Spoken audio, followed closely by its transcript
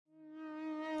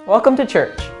Welcome to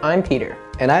church. I'm Peter.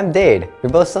 And I'm Dade.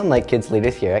 We're both Sunlight Kids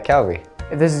leaders here at Calvary.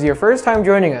 If this is your first time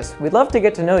joining us, we'd love to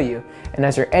get to know you and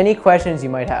answer any questions you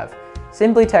might have.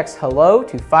 Simply text HELLO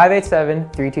to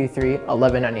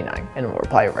 587-323-1199 and we'll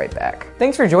reply right back.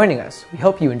 Thanks for joining us. We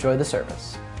hope you enjoy the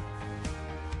service.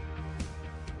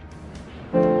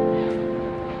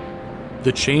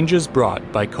 The changes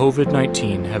brought by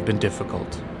COVID-19 have been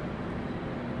difficult.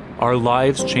 Our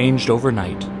lives changed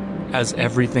overnight as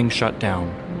everything shut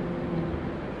down.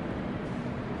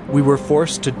 We were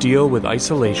forced to deal with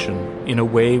isolation in a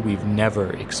way we've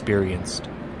never experienced.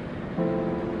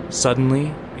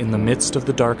 Suddenly, in the midst of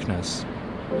the darkness,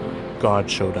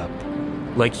 God showed up,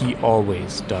 like He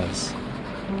always does,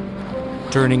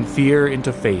 turning fear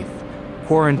into faith,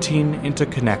 quarantine into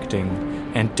connecting,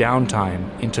 and downtime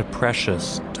into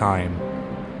precious time.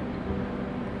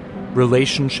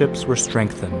 Relationships were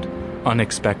strengthened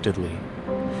unexpectedly.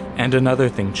 And another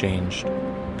thing changed.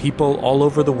 People all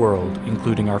over the world,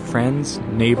 including our friends,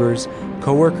 neighbors,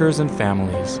 coworkers, and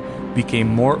families, became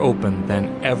more open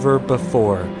than ever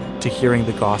before to hearing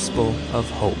the gospel of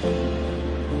hope.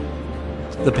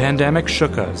 The pandemic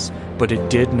shook us, but it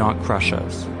did not crush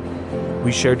us.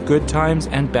 We shared good times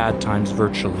and bad times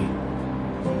virtually.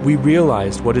 We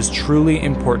realized what is truly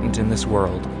important in this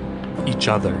world: each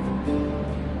other.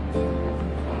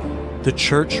 The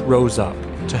church rose up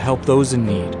to help those in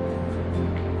need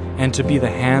and to be the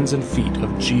hands and feet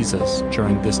of Jesus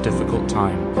during this difficult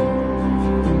time.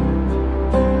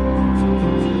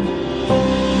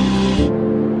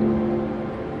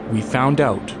 We found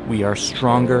out we are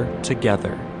stronger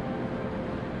together.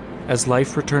 As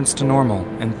life returns to normal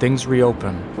and things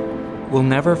reopen, we'll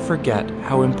never forget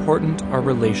how important our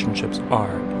relationships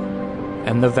are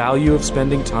and the value of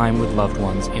spending time with loved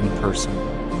ones in person.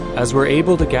 As we're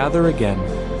able to gather again,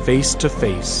 face to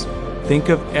face, think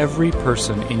of every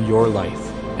person in your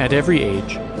life, at every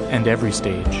age and every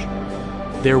stage.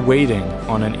 They're waiting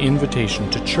on an invitation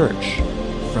to church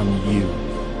from you.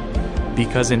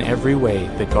 Because in every way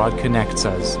that God connects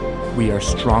us, we are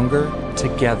stronger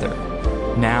together,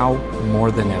 now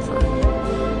more than ever.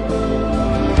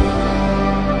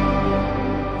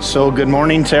 So good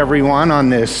morning to everyone on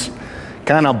this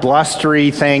kind of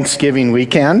blustery Thanksgiving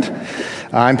weekend.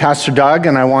 I'm Pastor Doug,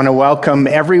 and I want to welcome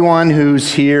everyone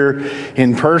who's here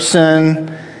in person,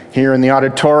 here in the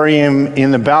auditorium,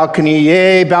 in the balcony.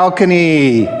 Yay,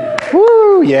 balcony!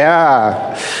 Woo,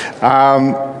 yeah.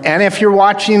 And if you're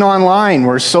watching online,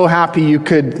 we're so happy you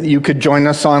could join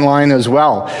us online as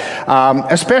well.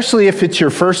 Especially if it's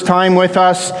your first time with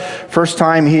us, first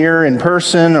time here in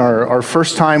person, or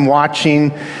first time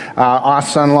watching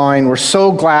us online. We're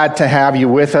so glad to have you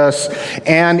with us.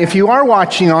 And if you are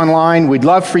watching online, we'd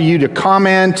love for you to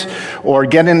comment or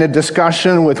get in a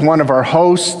discussion with one of our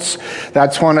hosts.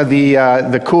 That's one of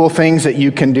the cool things that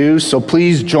you can do. So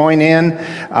please join in.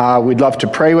 We'd love to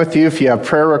pray with you if you have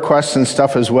prayer requests and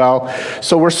stuff as well.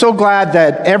 So we're so glad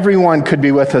that everyone could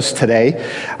be with us today.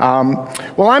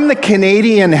 Well, I'm the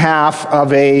Canadian half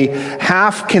of a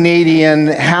half Canadian,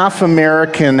 half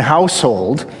American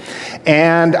household.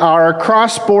 And our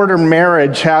cross-border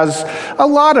marriage has a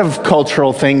lot of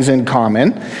cultural things in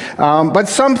common. But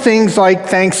some things like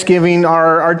Thanksgiving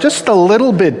are just a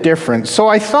little bit different. So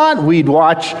I thought we'd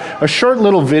watch a short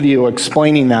little video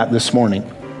explaining that this morning.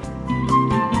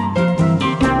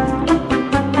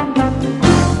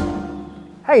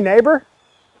 Hey neighbor.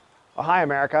 Oh, hi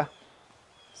America.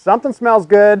 Something smells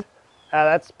good.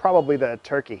 That's probably the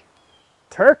turkey.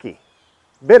 Turkey?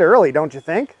 Bit early, don't you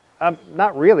think?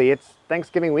 Not really. It's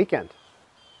Thanksgiving weekend.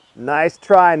 Nice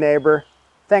try, neighbor.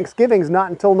 Thanksgiving's not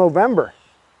until November.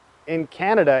 In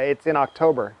Canada, it's in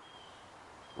October.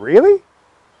 Really?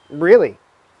 Really?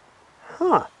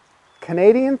 Huh.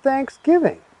 Canadian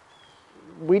Thanksgiving.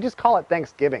 We just call it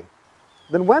Thanksgiving.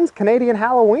 Then when's Canadian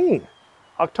Halloween?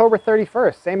 October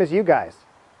 31st, same as you guys.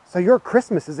 So your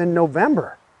Christmas is in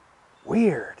November.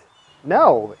 Weird.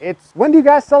 No, it's... When do you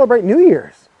guys celebrate New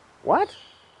Year's? What?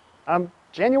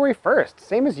 January 1st,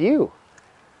 same as you.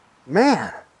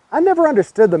 Man, I never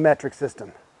understood the metric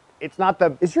system. It's not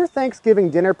the... Is your Thanksgiving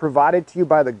dinner provided to you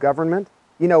by the government?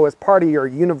 You know, as part of your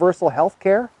universal health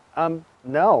care?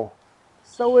 No.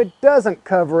 So it doesn't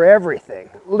cover everything.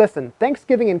 Listen,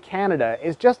 Thanksgiving in Canada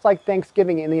is just like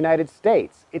Thanksgiving in the United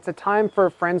States. It's a time for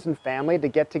friends and family to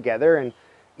get together and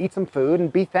eat some food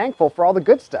and be thankful for all the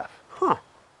good stuff. Huh.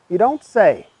 You don't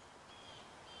say.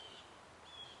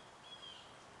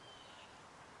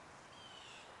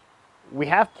 We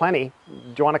have plenty.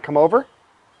 Do you want to come over?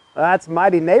 That's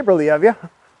mighty neighborly of you.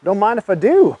 Don't mind if I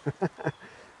do.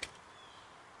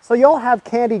 So y'all have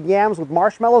candied yams with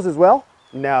marshmallows as well?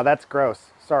 No, that's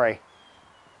gross. Sorry.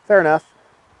 fair enough.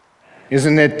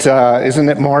 Isn't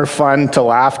it more fun to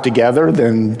laugh together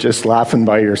than just laughing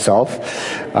by yourself?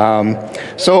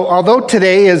 So although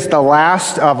today is the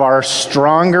last of our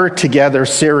Stronger Together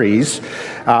series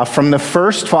from the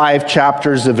first 5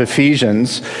 chapters of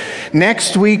Ephesians,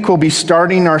 next week we'll be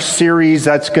starting our series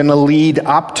that's going to lead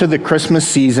up to the Christmas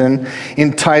season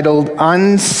entitled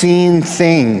Unseen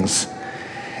Things.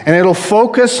 And it'll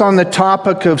focus on the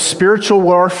topic of spiritual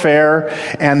warfare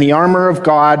and the armor of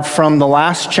God from the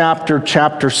last chapter,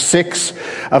 chapter 6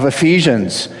 of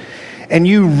Ephesians. And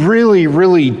you really,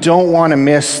 really don't want to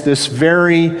miss this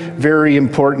very, very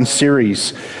important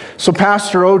series. So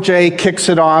Pastor OJ kicks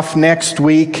it off next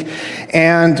week.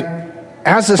 And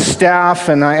as a staff,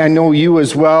 and I know you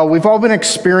as well, we've all been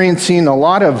experiencing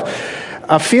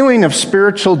a feeling of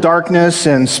spiritual darkness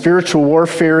and spiritual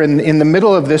warfare in the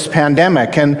middle of this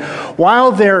pandemic. And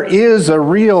while there is a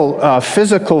real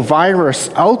physical virus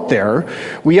out there,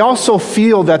 we also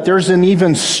feel that there's an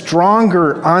even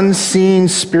stronger unseen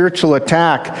spiritual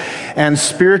attack and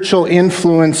spiritual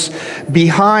influence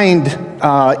behind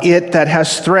it that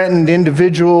has threatened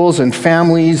individuals and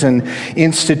families and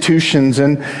institutions.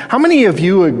 And how many of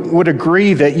you would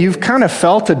agree that you've kind of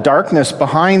felt a darkness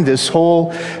behind this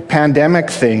whole pandemic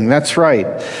thing? That's right.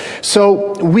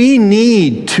 So we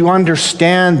need to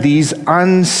understand these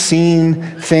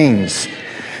unseen things,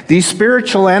 these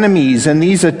spiritual enemies and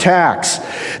these attacks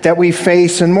that we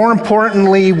face. And more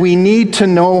importantly, we need to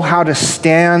know how to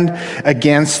stand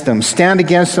against them. Stand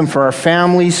against them for our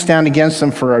families, stand against them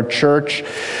for our church.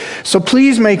 So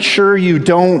please make sure you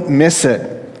don't miss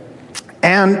it.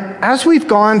 And as we've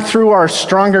gone through our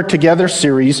Stronger Together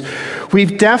series,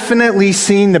 we've definitely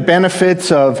seen the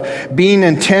benefits of being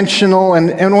intentional.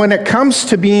 And when it comes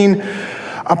to being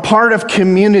a part of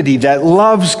community that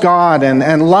loves God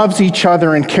and loves each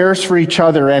other and cares for each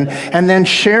other and then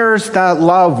shares that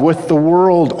love with the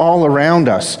world all around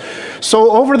us.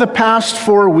 So over the past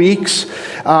 4 weeks,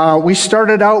 we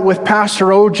started out with Pastor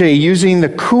OJ using the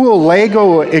cool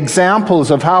Lego examples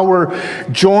of how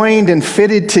we're joined and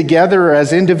fitted together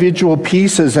as individual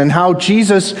pieces and how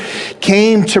Jesus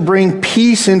came to bring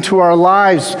peace into our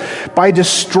lives by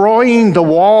destroying the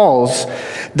walls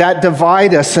that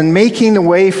divide us and making a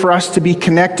way for us to be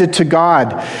connected to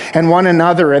God and one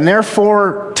another. And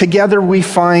therefore, together we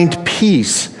find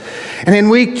peace. And in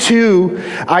week 2,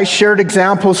 I shared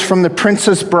examples from the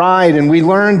Princess Bride, and we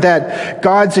learned that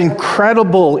God's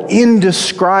incredible,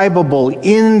 indescribable,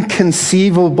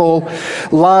 inconceivable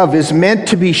love is meant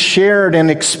to be shared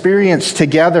and experienced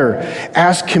together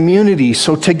as community.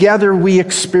 So together we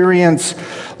experience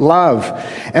love.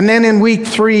 And then in week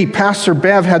 3, Pastor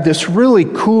Bev had this really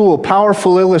cool,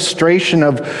 powerful illustration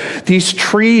of these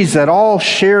trees that all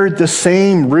shared the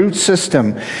same root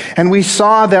system. And we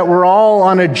saw that we're all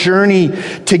on a journey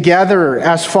together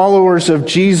as followers of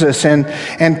Jesus and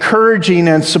encouraging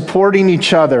and supporting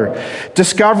each other,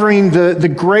 discovering the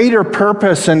greater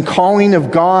purpose and calling of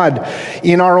God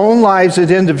in our own lives as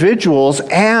individuals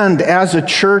and as a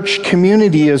church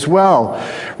community as well,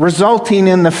 resulting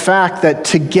in the fact that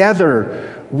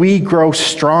together we grow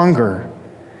stronger.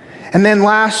 And then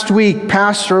last week,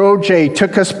 Pastor OJ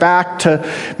took us back to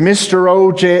Mr.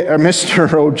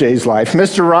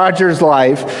 Rogers'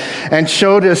 life, and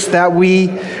showed us that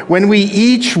when we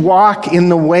each walk in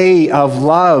the way of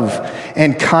love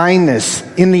and kindness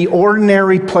in the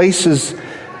ordinary places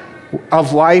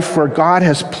of life where God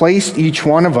has placed each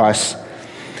one of us,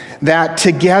 that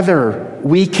together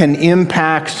we can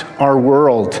impact our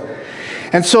world.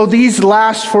 And so these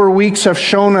last 4 weeks have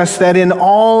shown us that in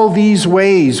all these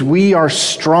ways we are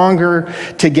stronger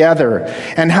together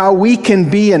and how we can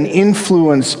be an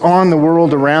influence on the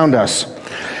world around us.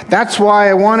 That's why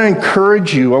I want to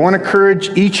encourage you. I want to encourage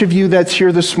each of you that's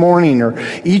here this morning or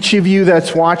each of you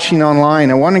that's watching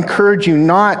online. I want to encourage you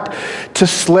not to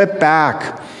slip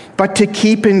back, but to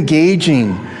keep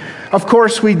engaging. Of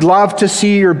course, we'd love to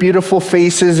see your beautiful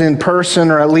faces in person,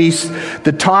 or at least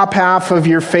the top half of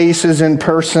your faces in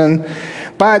person.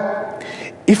 But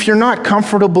if you're not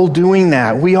comfortable doing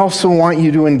that, we also want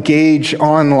you to engage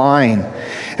online.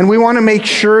 And we want to make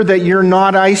sure that you're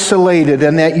not isolated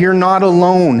and that you're not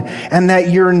alone and that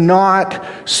you're not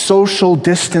social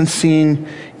distancing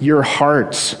your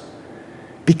hearts.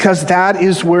 Because that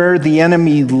is where the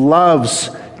enemy loves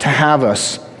to have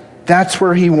us. That's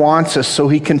where he wants us, so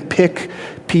he can pick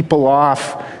people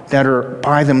off that are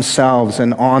by themselves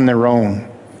and on their own.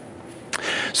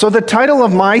 So the title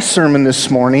of my sermon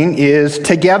this morning is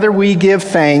Together We Give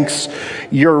Thanks,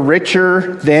 You're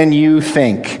Richer Than You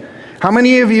Think. How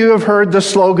many of you have heard the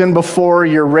slogan before,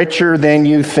 you're richer than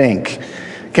you think?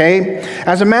 Okay?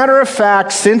 As a matter of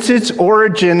fact, since its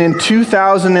origin in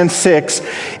 2006,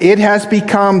 it has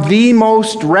become the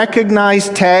most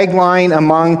recognized tagline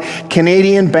among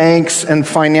Canadian banks and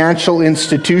financial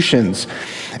institutions.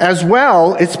 As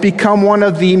well, it's become one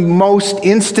of the most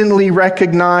instantly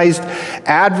recognized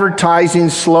advertising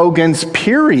slogans,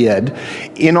 period,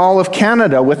 in all of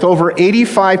Canada, with over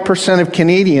 85% of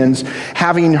Canadians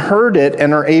having heard it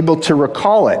and are able to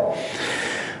recall it.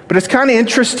 But it's kind of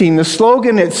interesting. The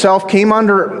slogan itself came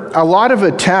under a lot of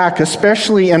attack,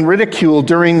 especially and ridicule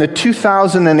during the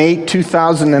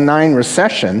 2008-2009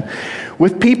 recession,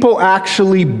 with people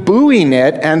actually booing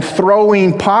it and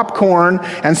throwing popcorn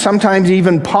and sometimes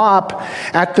even pop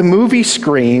at the movie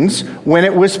screens when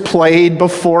it was played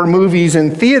before movies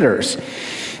in theaters.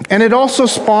 And it also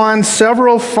spawned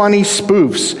several funny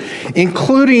spoofs,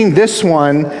 including this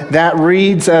one that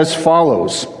reads as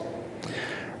follows.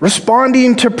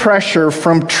 Responding to pressure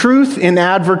from truth in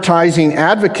advertising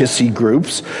advocacy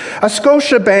groups, a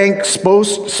Scotiabank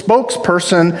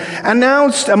spokesperson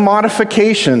announced a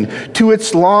modification to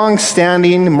its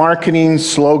long-standing marketing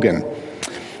slogan.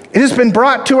 It has been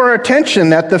brought to our attention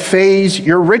that the phrase,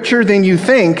 "you're richer than you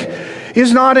think,"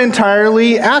 is not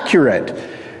entirely accurate.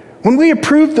 When we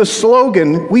approved the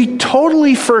slogan, we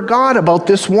totally forgot about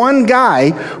this one guy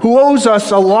who owes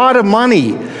us a lot of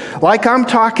money. Like I'm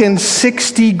talking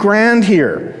 60 grand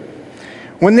here.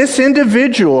 When this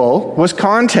individual was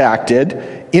contacted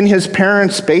in his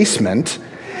parents' basement,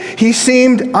 he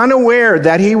seemed unaware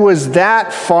that he was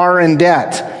that far in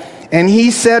debt. And he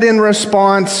said in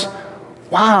response,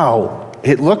 "Wow,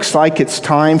 it looks like it's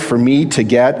time for me to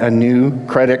get a new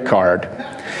credit card."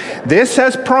 This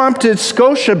has prompted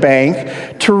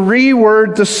Scotiabank to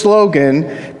reword the slogan,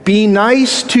 "Be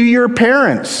nice to your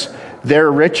parents.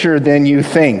 They're richer than you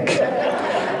think."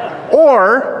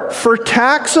 Or, for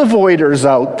tax avoiders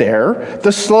out there,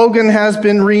 the slogan has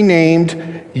been renamed,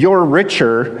 "You're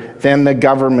richer than the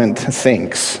government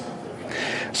thinks."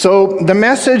 So the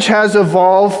message has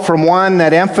evolved from one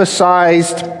that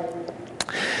emphasized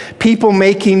people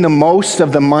making the most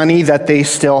of the money that they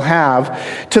still have,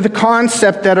 to the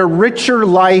concept that a richer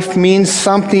life means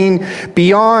something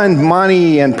beyond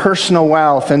money and personal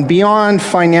wealth and beyond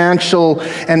financial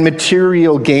and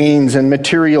material gains and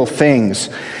material things.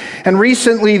 And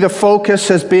recently the focus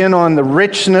has been on the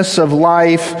richness of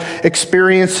life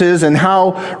experiences and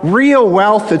how real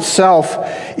wealth itself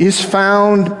is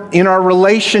found in our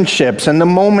relationships and the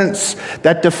moments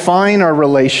that define our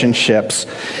relationships.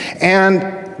 And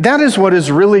that is what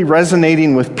is really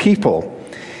resonating with people.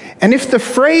 And if the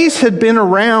phrase had been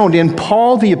around in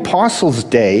Paul the Apostle's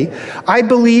day, I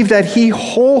believe that he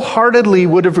wholeheartedly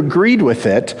would have agreed with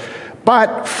it,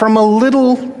 but from a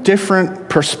little different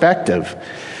perspective.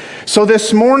 So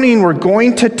this morning we're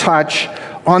going to touch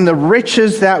on the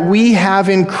riches that we have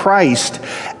in Christ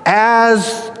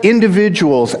as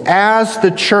individuals, as the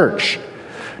church.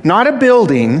 Not a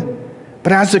building,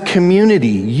 but as a community,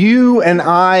 you and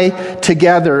I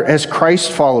together as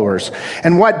Christ followers.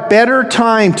 And what better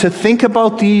time to think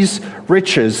about these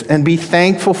riches and be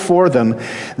thankful for them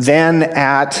than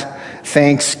at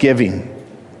Thanksgiving.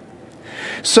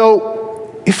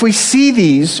 So if we see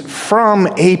these from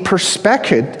a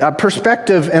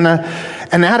perspective and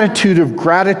an attitude of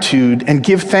gratitude and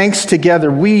give thanks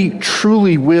together, we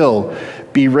truly will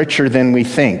be richer than we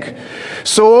think.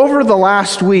 So over the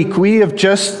last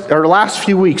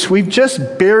few weeks, we've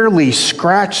just barely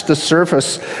scratched the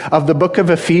surface of the book of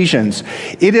Ephesians.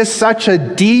 It is such a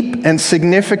deep and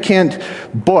significant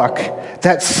book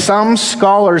that some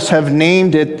scholars have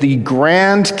named it the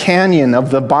Grand Canyon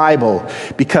of the Bible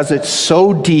because it's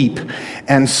so deep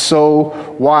and so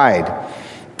wide.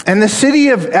 And the city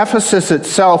of Ephesus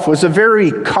itself was a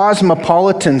very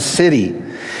cosmopolitan city.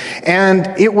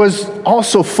 And it was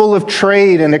also full of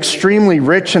trade and extremely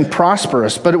rich and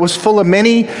prosperous, but it was full of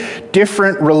many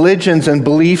different religions and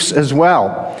beliefs as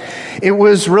well. It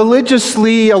was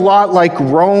religiously a lot like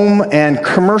Rome and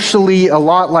commercially a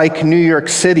lot like New York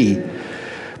City.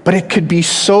 But it could be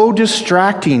so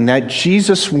distracting that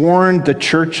Jesus warned the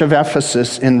church of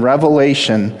Ephesus in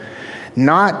Revelation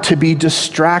not to be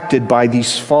distracted by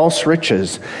these false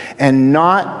riches and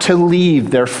not to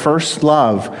leave their first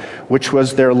love, which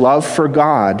was their love for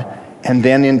God, and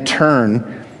then in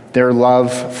turn, their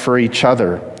love for each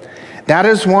other. That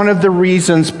is one of the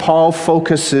reasons Paul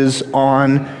focuses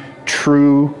on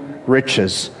true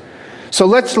riches. So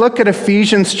let's look at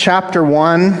Ephesians chapter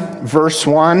 1, verse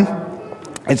 1.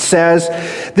 It says,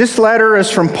 "This letter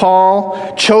is from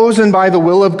Paul, chosen by the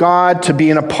will of God to be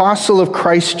an apostle of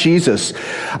Christ Jesus.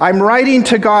 I'm writing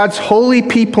to God's holy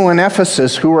people in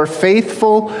Ephesus who are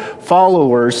faithful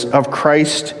followers of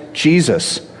Christ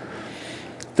Jesus."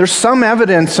 There's some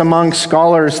evidence among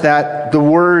scholars that the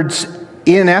words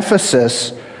 "in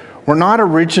Ephesus" were not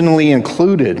originally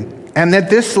included, and that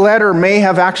this letter may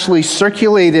have actually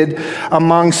circulated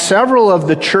among several of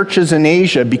the churches in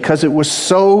Asia because it was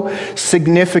so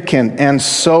significant and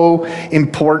so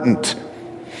important.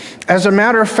 As a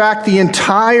matter of fact, the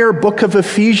entire book of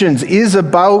Ephesians is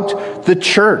about the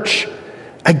church.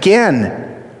 Again,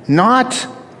 not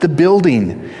the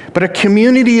building, but a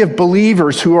community of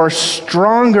believers who are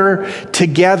stronger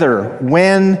together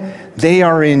when they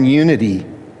are in unity.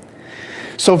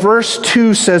 So verse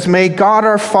 2 says, "May God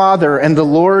our Father and the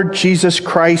Lord Jesus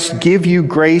Christ give you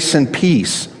grace and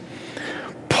peace."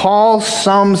 Paul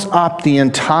sums up the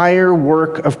entire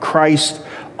work of Christ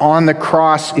on the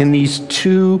cross in these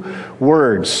two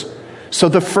words. So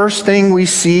the first thing we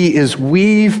see is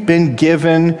we've been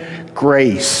given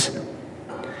grace.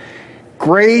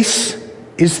 Grace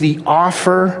is the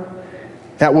offer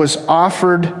that was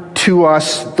offered to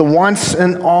us, the once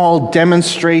and all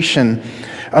demonstration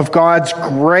of God's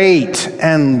great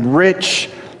and rich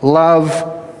love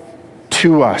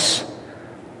to us.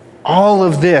 All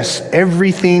of this,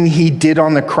 everything he did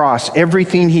on the cross,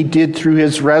 everything he did through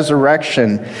his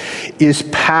resurrection, is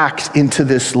packed into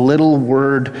this little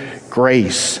word,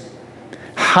 grace.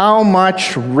 How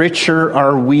much richer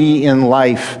are we in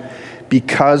life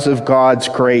because of God's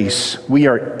grace? We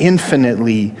are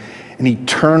infinitely and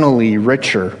eternally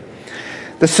richer.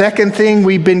 The second thing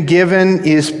we've been given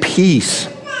is peace.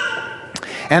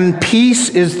 And peace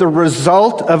is the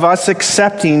result of us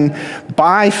accepting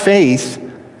by faith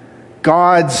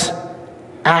God's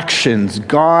actions,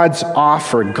 God's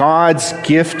offer, God's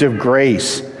gift of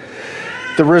grace.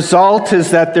 The result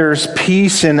is that there's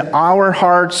peace in our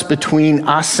hearts between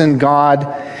us and God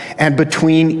and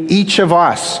between each of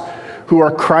us who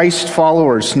are Christ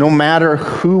followers, no matter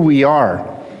who we are.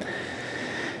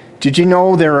 Did you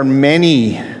know there are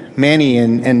many,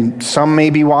 and some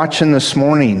may be watching this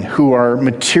morning, who are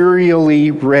materially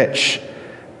rich,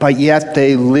 but yet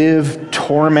they live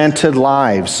tormented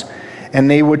lives,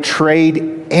 and they would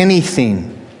trade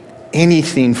anything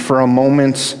for a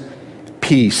moment's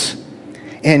peace.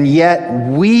 And yet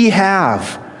we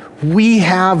have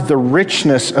the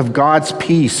richness of God's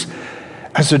peace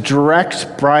as a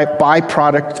direct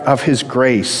byproduct of his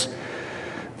grace.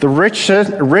 The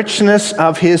richness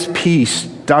of his peace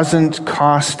doesn't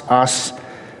cost us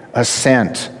a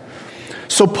cent.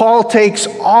 So Paul takes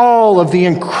all of the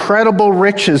incredible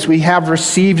riches we have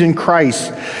received in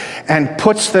Christ and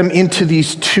puts them into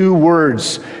these two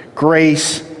words,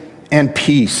 grace and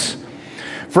peace.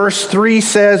 Verse 3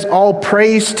 says, "All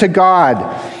praise to God,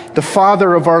 the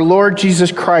Father of our Lord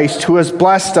Jesus Christ, who has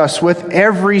blessed us with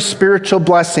every spiritual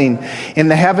blessing in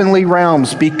the heavenly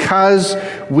realms because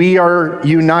we are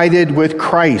united with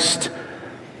Christ."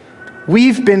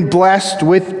 We've been blessed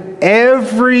with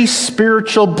every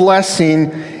spiritual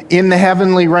blessing in the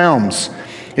heavenly realms.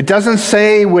 It doesn't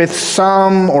say with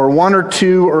some or one or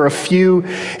two or a few.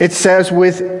 It says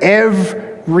with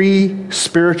every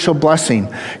spiritual blessing.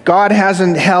 God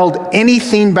hasn't held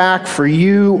anything back for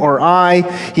you or I.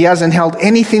 He hasn't held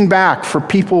anything back for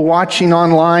people watching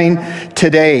online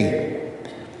today.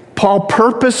 Paul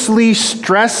purposely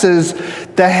stresses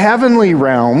the heavenly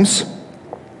realms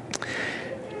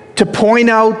to point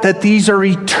out that these are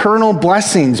eternal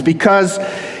blessings, because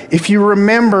if you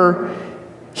remember,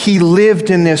 he lived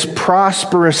in this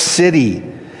prosperous city,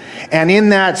 and in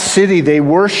that city they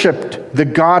worshipped the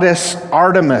goddess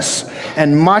Artemis,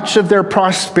 and much of their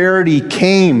prosperity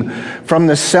came from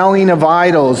the selling of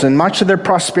idols, and much of their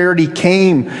prosperity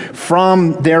came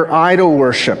from their idol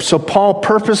worship. So Paul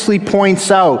purposely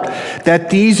points out that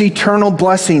these eternal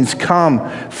blessings come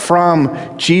from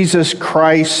Jesus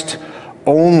Christ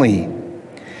only.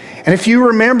 And if you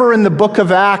remember in the book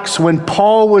of Acts, when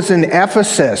Paul was in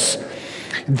Ephesus,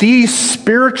 these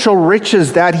spiritual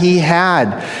riches that he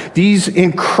had, these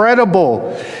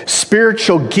incredible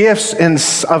spiritual gifts and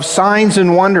of signs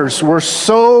and wonders were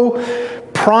so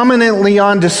prominently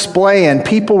on display, and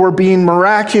people were being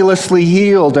miraculously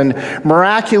healed and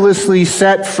miraculously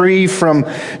set free from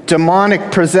demonic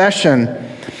possession,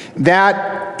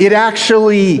 that it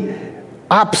actually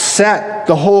upset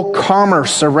the whole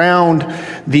commerce around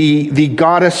the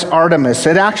goddess Artemis.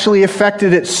 It actually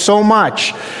affected it so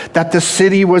much that the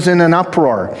city was in an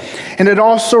uproar. And it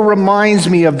also reminds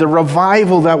me of the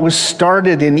revival that was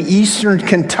started in eastern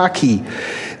Kentucky.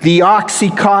 The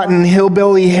Oxycontin,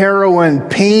 hillbilly heroin,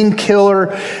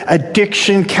 painkiller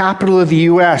addiction capital of the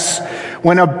U.S.,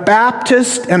 when a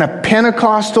Baptist and a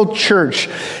Pentecostal church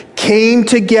came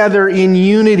together in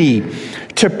unity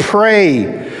to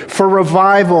pray for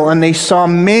revival, and they saw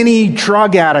many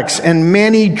drug addicts and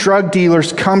many drug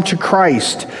dealers come to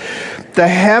Christ. The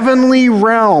heavenly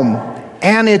realm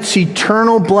and its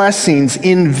eternal blessings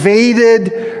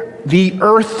invaded the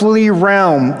earthly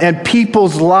realm, and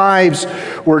people's lives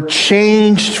were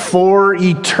changed for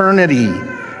eternity.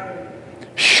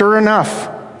 Sure enough,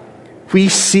 we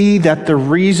see that the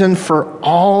reason for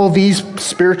all these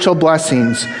spiritual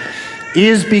blessings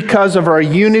is because of our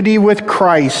unity with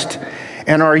Christ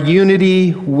and our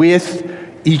unity with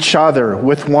each other,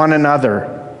 with one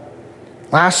another.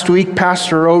 Last week,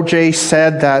 Pastor OJ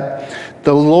said that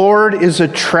the Lord is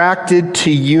attracted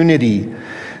to unity.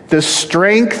 The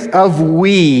strength of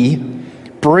we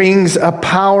brings a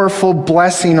powerful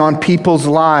blessing on people's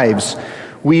lives.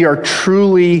 We are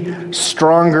truly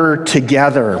stronger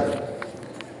together.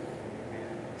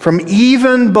 From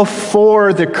even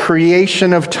before the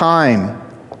creation of time,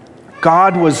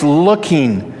 God was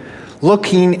looking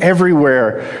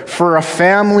everywhere for a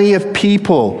family of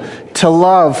people to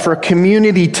love, for a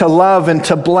community to love and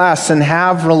to bless and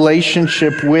have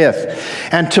relationship with,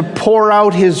 and to pour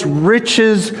out his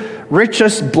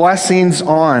richest blessings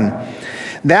on.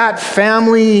 That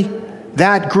family,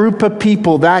 that group of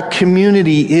people, that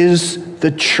community is the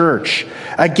church.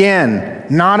 Again,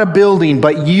 not a building,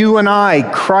 but you and I,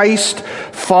 Christ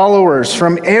followers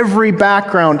from every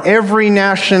background, every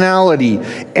nationality,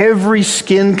 every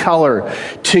skin color,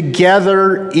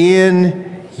 together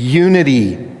in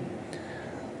unity.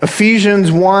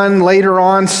 Ephesians 1 later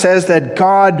on says that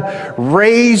God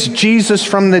raised Jesus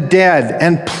from the dead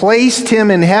and placed him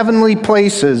in heavenly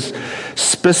places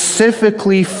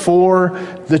specifically for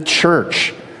the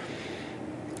church.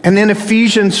 And then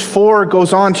Ephesians 4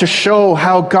 goes on to show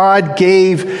how God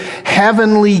gave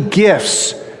heavenly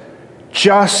gifts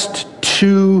just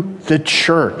to the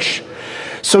church.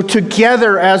 So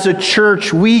together as a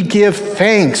church, we give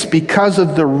thanks because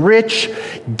of the rich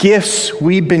gifts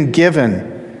we've been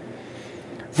given.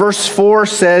 Verse 4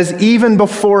 says, even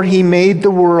before he made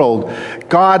the world,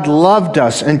 God loved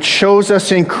us and chose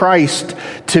us in Christ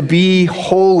to be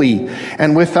holy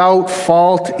and without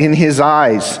fault in his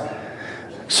eyes.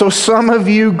 So some of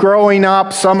you growing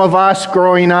up, some of us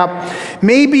growing up,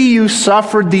 maybe you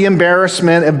suffered the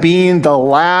embarrassment of being the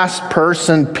last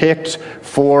person picked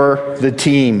for the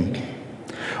team.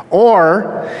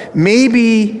 Or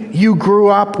maybe you grew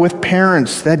up with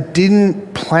parents that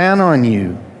didn't plan on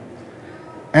you,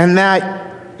 and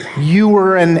that you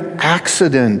were an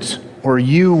accident or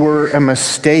you were a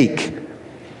mistake.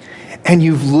 And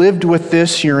you've lived with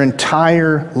this your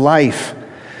entire life.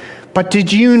 But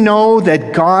did you know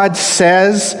that God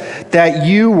says that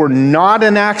you were not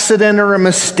an accident or a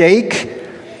mistake?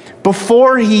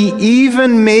 Before he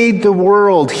even made the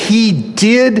world, he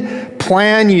did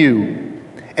plan you,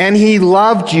 and he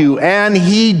loved you, and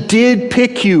he did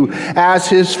pick you as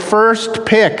his first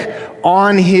pick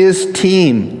on his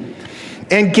team.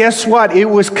 And guess what? It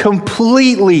was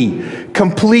completely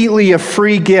a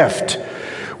free gift.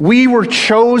 We were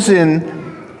chosen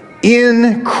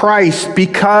in Christ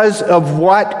because of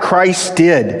what Christ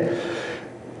did.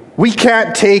 We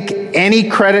can't take any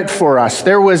credit for us.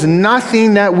 There was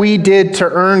nothing that we did to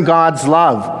earn God's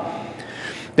love.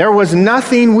 There was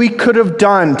nothing we could have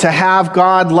done to have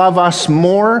God love us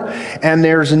more, and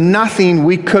there's nothing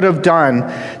we could have done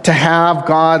to have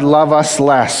God love us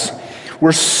less.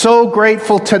 We're so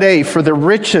grateful today for the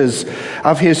riches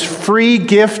of his free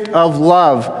gift of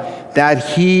love, that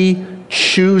he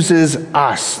chooses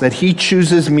us, that he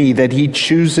chooses me, that he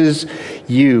chooses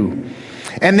you.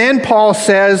 And then Paul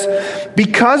says,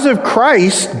 because of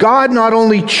Christ, God not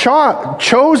only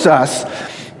chose us,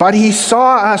 but he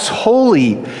saw us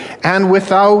holy and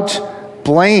without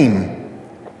blame.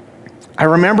 I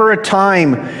remember a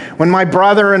time when my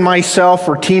brother and myself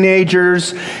were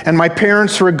teenagers and my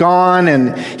parents were gone,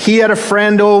 and he had a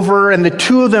friend over, and the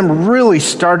two of them really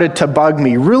started to bug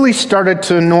me, really started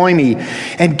to annoy me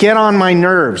and get on my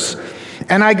nerves.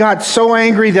 And I got so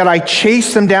angry that I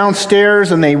chased them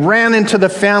downstairs, and they ran into the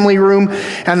family room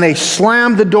and they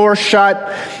slammed the door shut,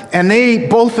 and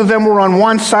both of them were on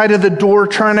one side of the door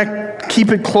trying to keep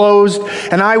it closed,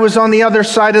 and I was on the other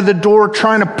side of the door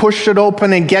trying to push it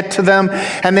open and get to them,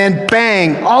 and then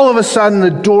bang, all of a sudden the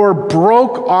door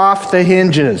broke off the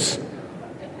hinges.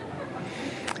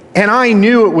 And I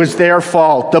knew it was their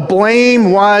fault. The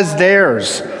blame was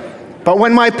theirs. But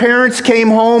when my parents came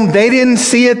home, they didn't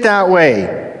see it that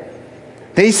way.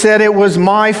 They said it was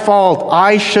my fault.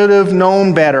 I should have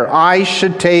known better. I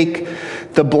should take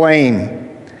the blame.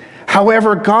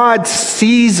 However, God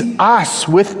sees us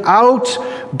without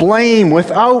blame,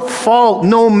 without fault,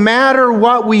 no matter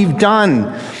what we've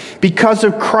done, because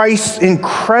of Christ's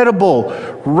incredible,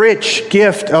 rich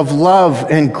gift of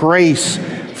love and grace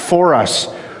for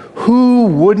us. Who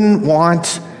wouldn't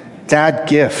want that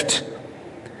gift?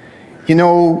 You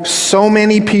know, so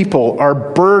many people are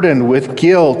burdened with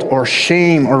guilt or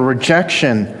shame or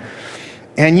rejection.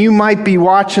 And you might be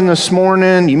watching this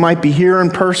morning, you might be here in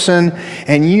person,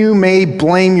 and you may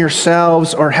blame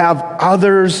yourselves or have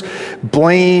others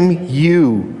blame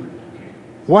you.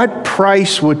 What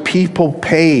price would people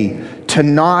pay to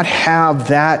not have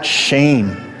that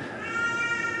shame?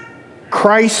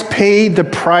 Christ paid the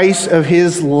price of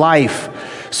his life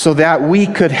so that we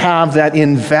could have that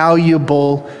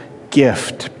invaluable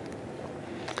gift.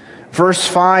 Verse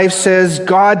 5 says,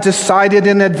 God decided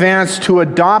in advance to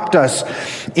adopt us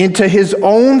into his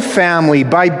own family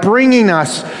by bringing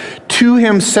us to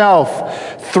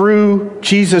himself through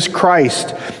Jesus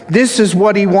Christ. This is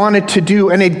what he wanted to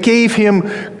do, and it gave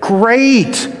him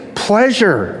great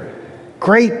pleasure.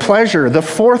 Great pleasure. The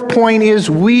fourth point is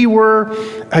we were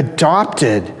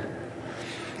adopted.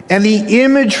 And the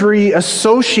imagery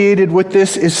associated with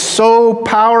this is so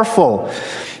powerful.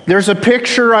 There's a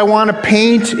picture I want to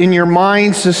paint in your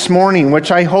minds this morning, which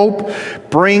I hope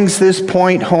brings this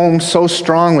point home so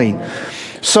strongly.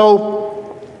 So,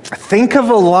 think of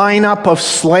a lineup of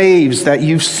slaves that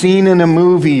you've seen in a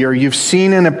movie or you've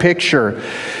seen in a picture.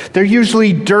 They're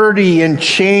usually dirty and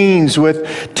chains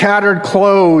with tattered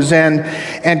clothes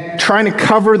and trying to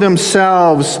cover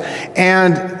themselves,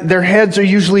 and their heads are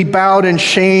usually bowed in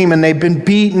shame, and they've been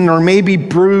beaten or maybe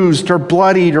bruised or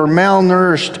bloodied or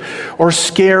malnourished or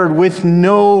scared with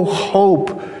no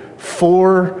hope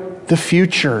for the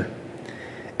future.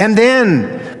 And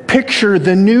then picture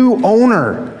the new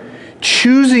owner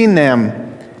choosing them,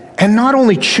 and not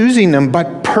only choosing them,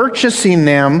 but purchasing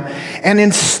them, and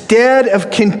instead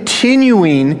of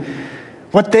continuing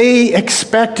what they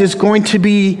expect is going to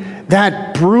be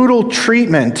that brutal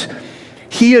treatment,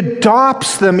 he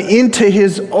adopts them into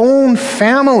his own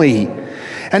family.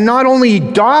 And not only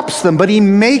adopts them, but he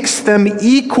makes them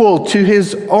equal to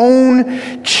his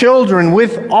own children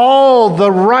with all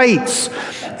the rights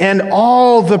and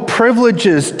all the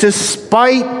privileges,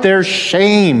 despite their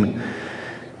shame,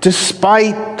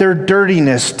 despite their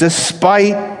dirtiness,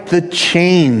 despite the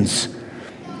chains.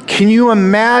 Can you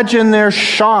imagine their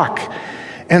shock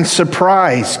and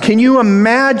surprise? Can you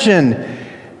imagine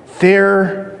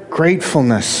their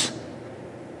gratefulness?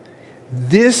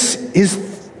 This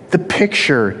is the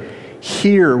picture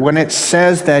here when it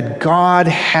says that God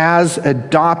has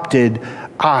adopted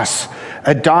us,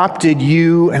 adopted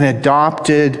you, and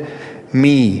adopted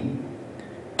me.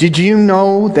 Did you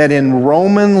know that in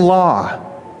Roman law,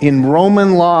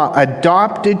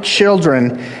 adopted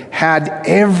children had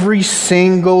every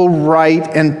single right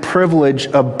and privilege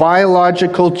of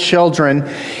biological children,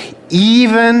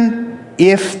 even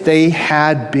if they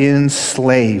had been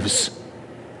slaves.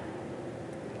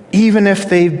 Even if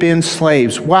they've been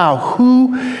slaves. Wow,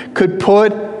 who could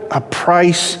put a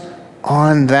price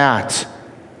on that?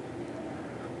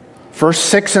 Verse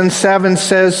 6 and 7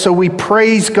 says, so we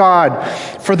praise God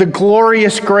for the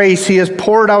glorious grace he has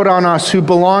poured out on us who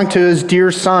belong to his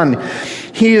dear Son.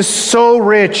 He is so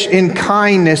rich in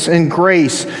kindness and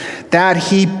grace that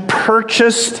he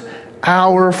purchased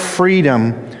our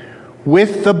freedom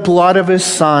with the blood of his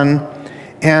Son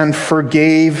and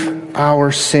forgave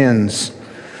our sins.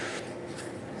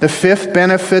 The fifth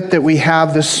benefit that we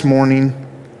have this morning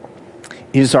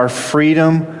is our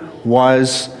freedom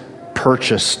was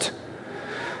purchased.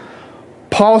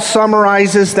 Paul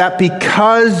summarizes that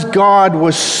because God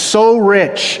was so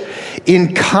rich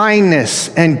in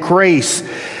kindness and grace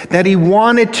that he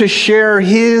wanted to share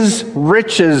his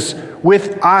riches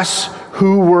with us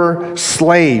who were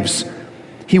slaves.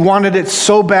 He wanted it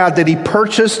so bad that he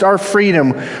purchased our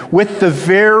freedom with the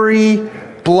very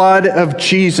blood of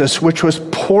Jesus, which was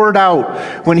poured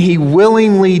out when he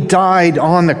willingly died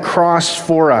on the cross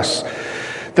for us.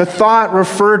 The thought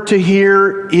referred to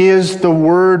here is the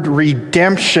word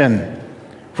redemption.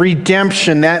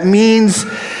 Redemption. That means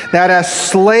that a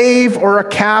slave or a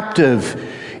captive,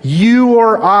 you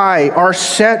or I are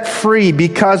set free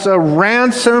because a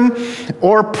ransom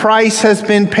or price has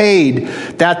been paid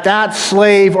that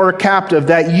slave or captive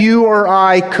that you or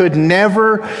I could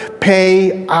never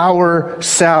pay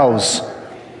ourselves.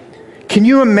 Can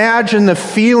you imagine the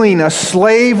feeling a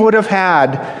slave would have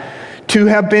had to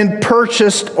have been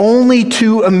purchased only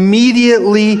to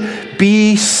immediately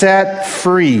be set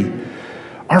free?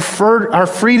 Our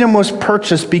freedom was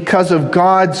purchased because of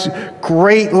God's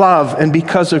great love and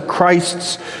because of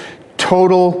Christ's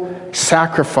total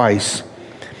sacrifice.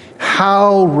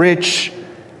 How rich,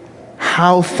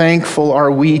 how thankful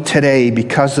are we today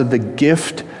because of the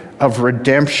gift of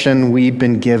redemption we've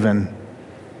been given.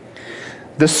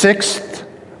 The sixth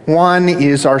one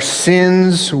is our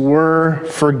sins were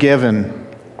forgiven.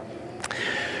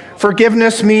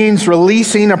 Forgiveness means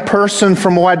releasing a person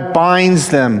from what binds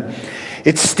them.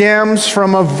 It stems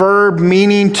from a verb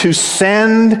meaning to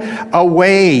send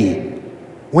away.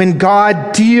 When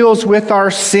God deals with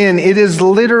our sin, it is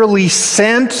literally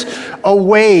sent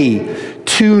away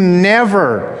to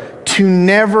never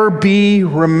be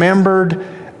remembered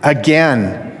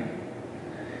again.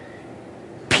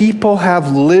 People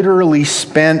have literally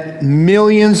spent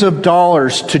millions of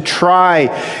dollars to try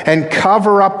and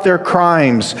cover up their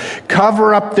crimes,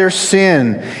 cover up their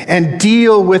sin, and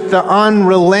deal with the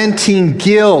unrelenting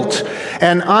guilt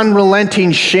and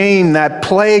unrelenting shame that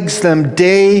plagues them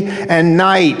day and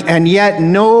night. And yet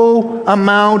no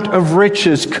amount of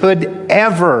riches could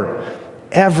ever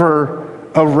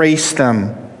erase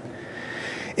them.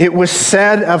 It was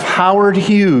said of Howard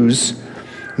Hughes,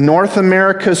 North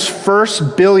America's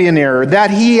first billionaire,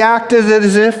 that he acted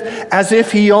as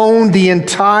if he owned the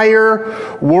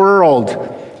entire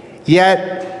world.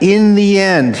 Yet, in the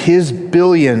end, his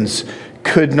billions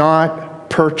could not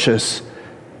purchase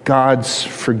God's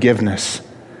forgiveness.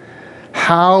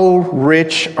 How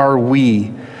rich are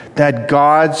we that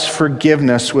God's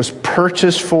forgiveness was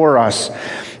purchased for us,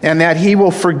 and that He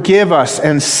will forgive us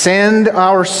and send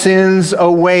our sins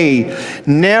away,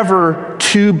 never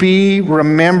to be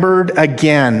remembered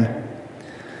again.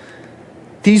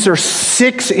 These are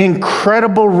 6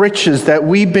 incredible riches that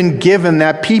we've been given,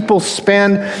 that people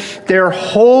spend their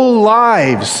whole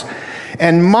lives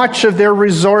and much of their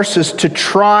resources to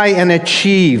try and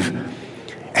achieve.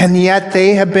 And yet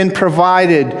they have been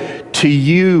provided to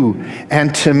you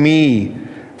and to me,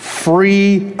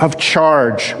 free of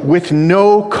charge, with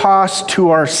no cost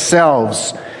to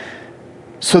ourselves,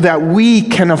 so that we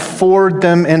can afford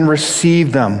them and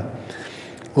receive them.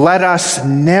 Let us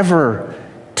never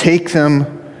take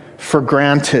them for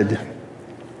granted.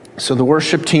 So the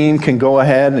worship team can go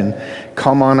ahead and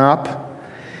come on up.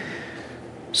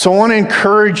 So I want to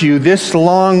encourage you this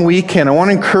long weekend, I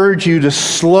want to encourage you to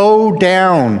slow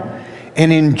down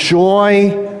and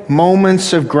enjoy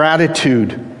moments of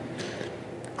gratitude.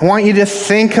 I want you to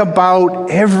think about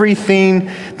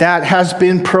everything that has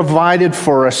been provided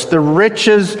for us, the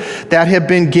riches that have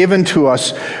been given to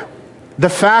us, the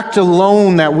fact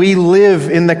alone that we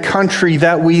live in the country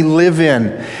that we live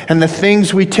in, and the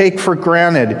things we take for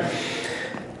granted.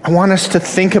 I want us to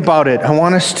think about it. I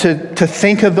want us to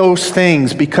think of those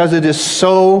things because it is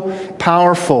so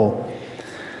powerful.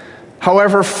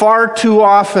 However, far too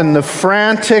often, the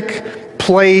frantic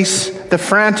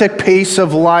pace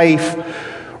of life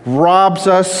robs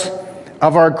us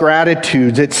of our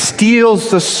gratitudes. It steals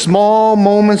the small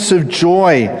moments of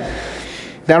joy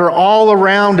that are all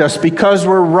around us because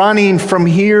we're running from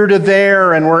here to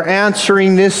there, and we're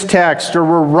answering this text, or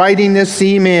we're writing this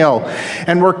email,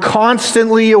 and we're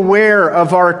constantly aware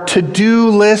of our to-do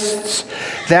lists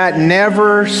that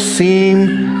never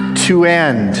seem to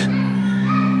end.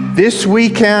 This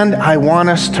weekend, I want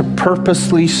us to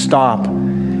purposely stop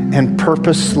and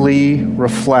purposely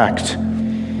reflect.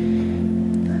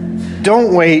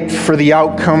 Don't wait for the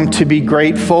outcome to be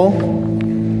grateful.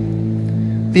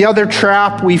 The other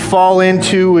trap we fall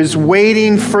into is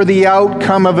waiting for the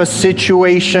outcome of a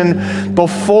situation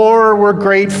before we're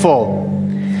grateful.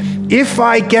 If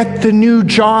I get the new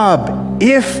job,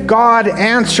 if God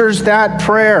answers that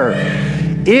prayer,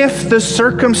 if the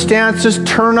circumstances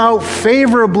turn out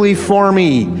favorably for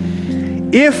me,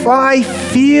 if I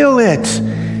feel it,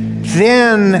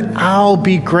 then I'll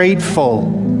be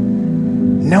grateful.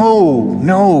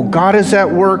 No, God is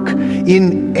at work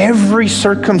in every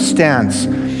circumstance,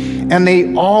 and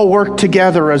they all work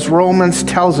together, as Romans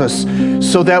tells us,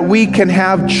 so that we can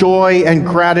have joy and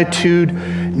gratitude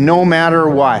no matter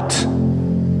what.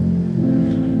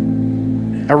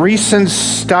 A recent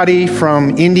study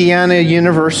from Indiana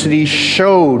University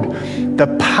showed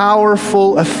the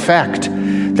powerful effect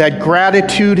that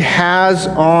gratitude has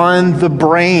on the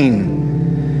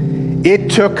brain.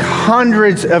 It took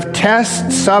hundreds of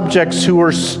test subjects who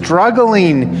were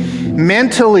struggling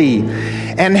mentally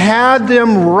and had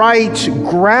them write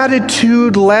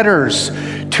gratitude letters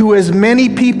to as many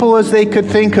people as they could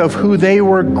think of who they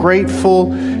were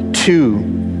grateful to.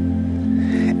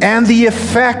 And the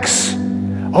effects,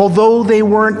 although they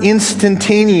weren't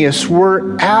instantaneous,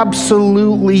 were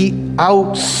absolutely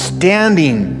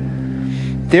outstanding.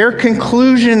 Their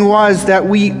conclusion was that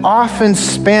we often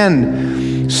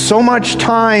spend so much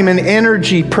time and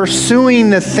energy pursuing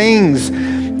the things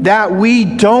that we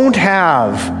don't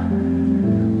have,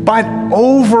 but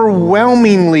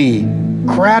overwhelmingly,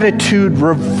 gratitude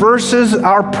reverses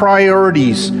our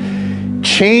priorities,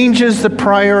 changes the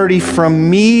priority from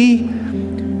me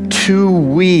to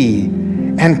we,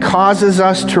 and causes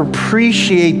us to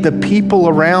appreciate the people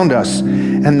around us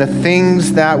and the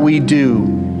things that we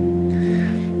do.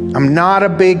 I'm not a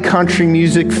big country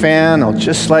music fan, I'll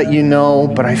just let you know,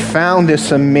 but I found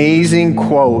this amazing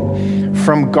quote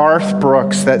from Garth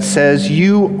Brooks that says,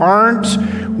 "You aren't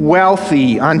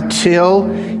wealthy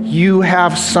until you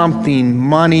have something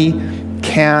money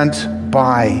can't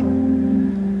buy."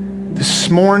 This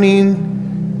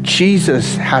morning,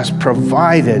 Jesus has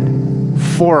provided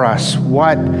for us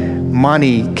what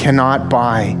money cannot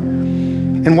buy.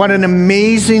 And what an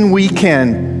amazing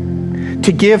weekend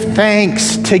to give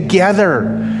thanks together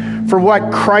for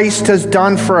what Christ has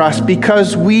done for us,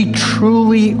 because we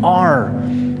truly are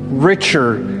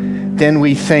richer than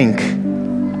we think.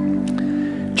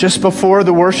 Just before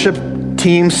the worship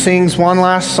team sings one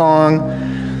last song,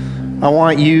 I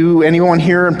want you, anyone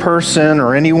here in person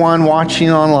or anyone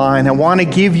watching online, I want to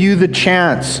give you the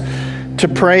chance to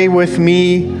pray with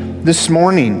me this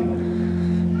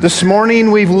morning. This morning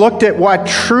we've looked at what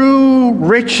true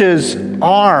riches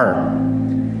are.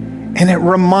 And it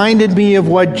reminded me of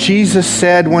what Jesus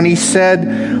said when he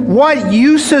said, "What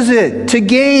use is it to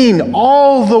gain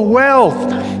all the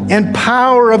wealth and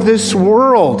power of this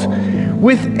world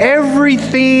with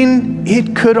everything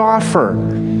it could offer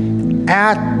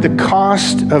at the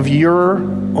cost of your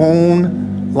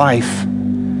own life?"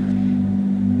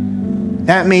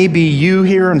 That may be you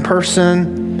here in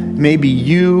person, maybe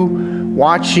you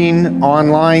watching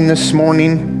online this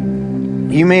morning.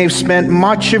 You may have spent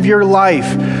much of your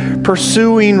life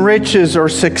pursuing riches or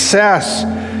success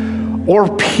or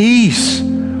peace,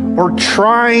 or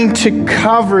trying to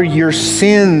cover your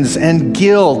sins and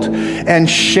guilt and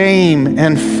shame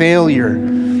and failure.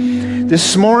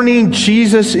 This morning,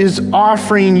 Jesus is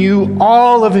offering you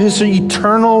all of his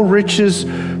eternal riches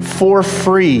for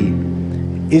free.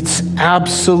 It's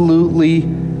absolutely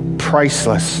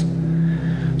priceless.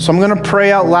 So I'm going to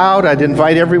pray out loud. I'd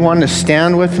invite everyone to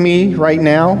stand with me right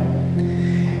now.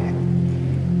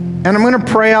 And I'm going to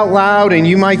pray out loud, and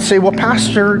you might say, "Well,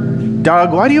 Pastor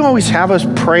Doug, why do you always have us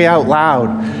pray out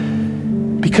loud?"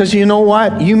 Because you know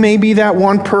what? You may be that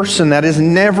one person that has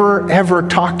never, ever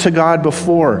talked to God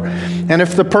before. And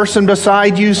if the person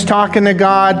beside you is talking to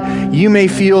God, you may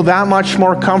feel that much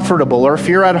more comfortable. Or if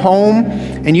you're at home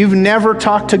and you've never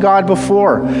talked to God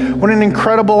before, what an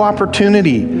incredible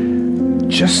opportunity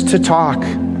just to talk.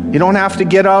 You don't have to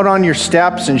get out on your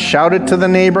steps and shout it to the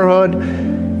neighborhood.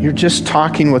 You're just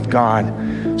talking with God.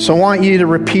 So I want you to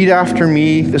repeat after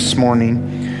me this morning.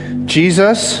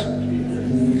 Jesus,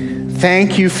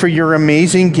 thank you for your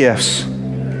amazing gifts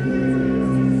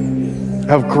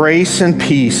of grace and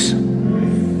peace.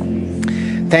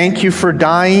 Thank you for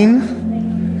dying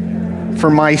for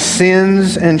my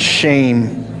sins and shame.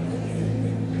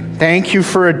 Thank you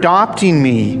for adopting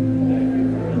me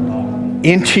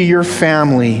into your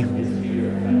family.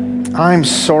 I'm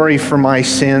sorry for my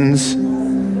sins.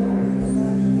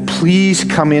 Please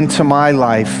come into my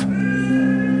life.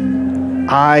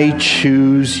 I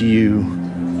choose you.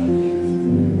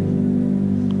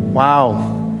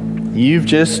 Wow, you've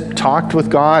just talked with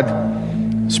God.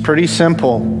 It's pretty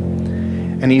simple.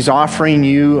 And he's offering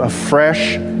you a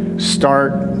fresh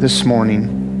start this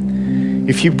morning.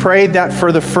 If you prayed that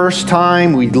for the first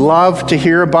time, we'd love to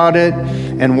hear about it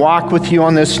and walk with you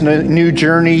on this new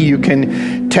journey. You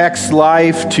can text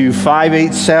LIFE to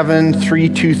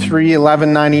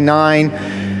 587-323-1199,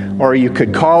 or you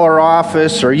could call our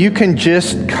office, or you can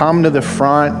just come to the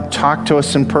front, talk to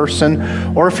us in person.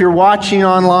 Or if you're watching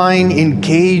online,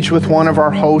 engage with one of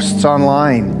our hosts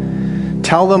online.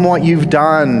 Tell them what you've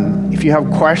done. If you have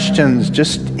questions,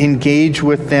 just engage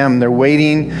with them. They're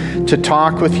waiting to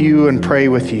talk with you and pray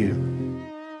with you.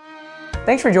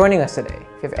 Thanks for joining us today.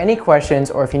 If you have any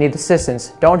questions or if you need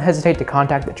assistance, don't hesitate to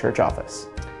contact the church office.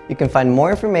 You can find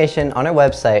more information on our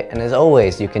website, and as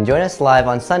always, you can join us live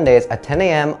on Sundays at 10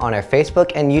 a.m. on our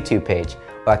Facebook and YouTube page,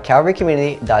 or at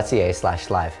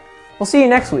calvarycommunity.ca/live. We'll see you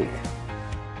next week.